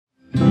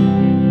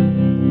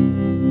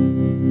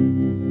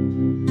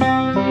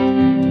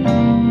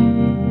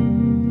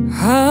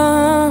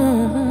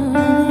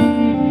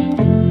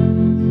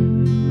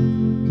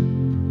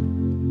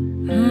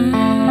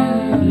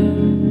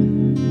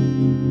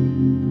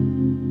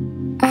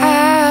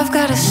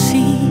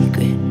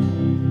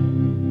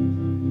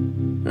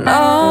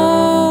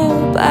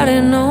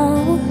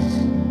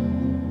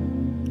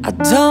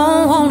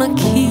don't wanna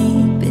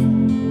keep it,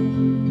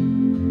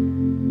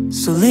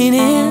 so lean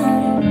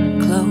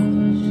in close.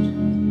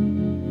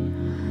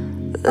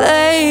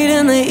 Late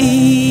in the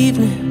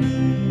evening,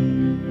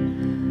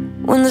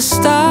 when the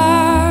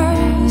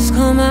stars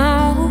come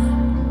out,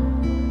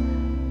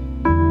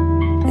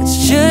 it's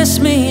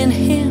just me and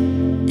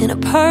him in a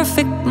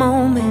perfect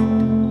moment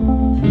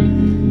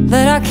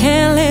that I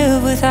can't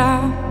live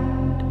without.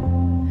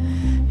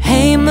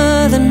 Hey,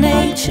 Mother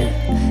Nature,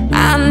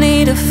 I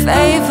need a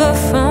favor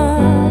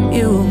from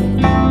you.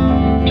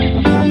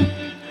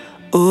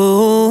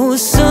 Oh,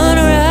 sunrise,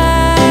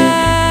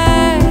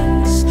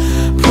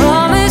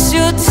 promise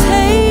you'll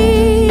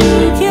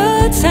take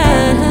your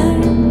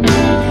time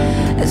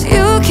as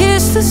you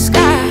kiss the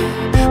sky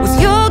with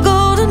your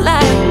golden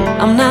light.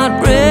 I'm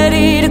not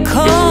ready to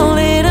call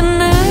it a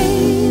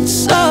night.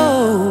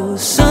 So,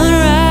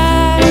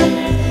 sunrise,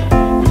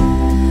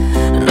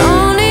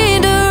 no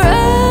need to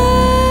rush.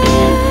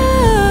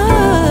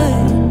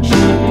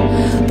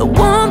 The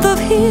warmth of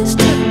his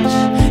touch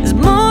is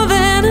more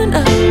than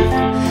enough.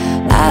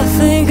 I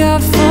think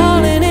I've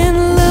fallen in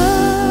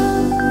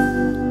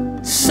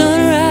love.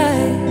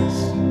 Sunrise,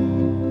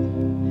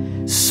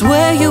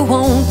 swear you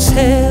won't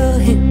tell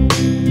him,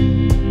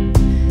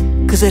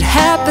 'cause it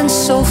happened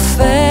so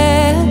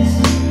fast.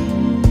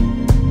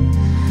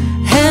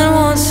 And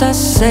once I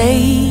say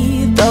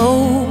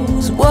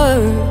those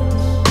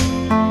words,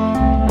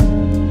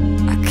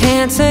 I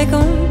can't take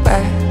them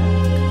back.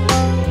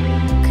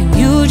 Can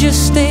you just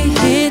stay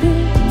hidden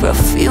for a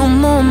few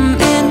more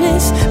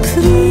minutes,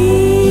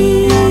 please?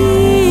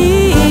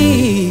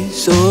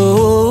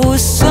 Oh,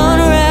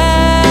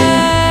 sunrise,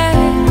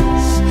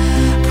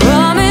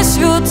 promise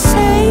you'll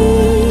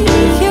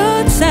take your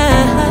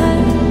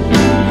time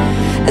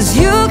as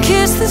you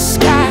kiss the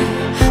sky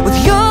with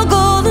your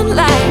golden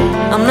light.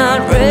 I'm not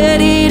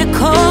ready to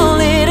call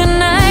it a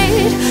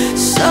night.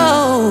 So,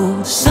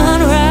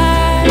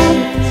 sunrise,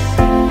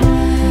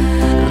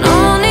 no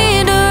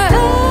need to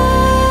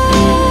rush.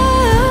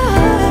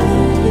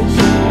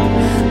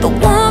 The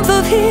warmth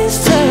of his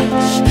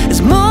touch is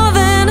more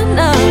than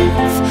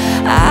enough.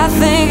 I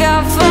think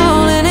I've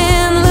fallen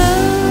in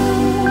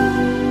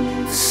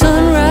love.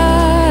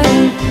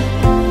 Sunrise,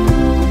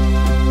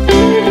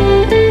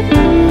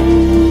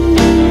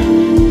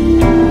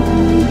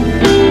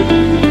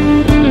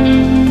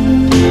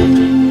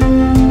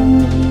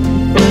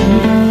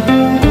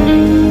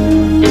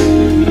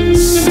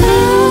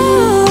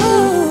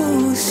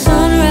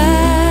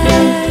 sunrise.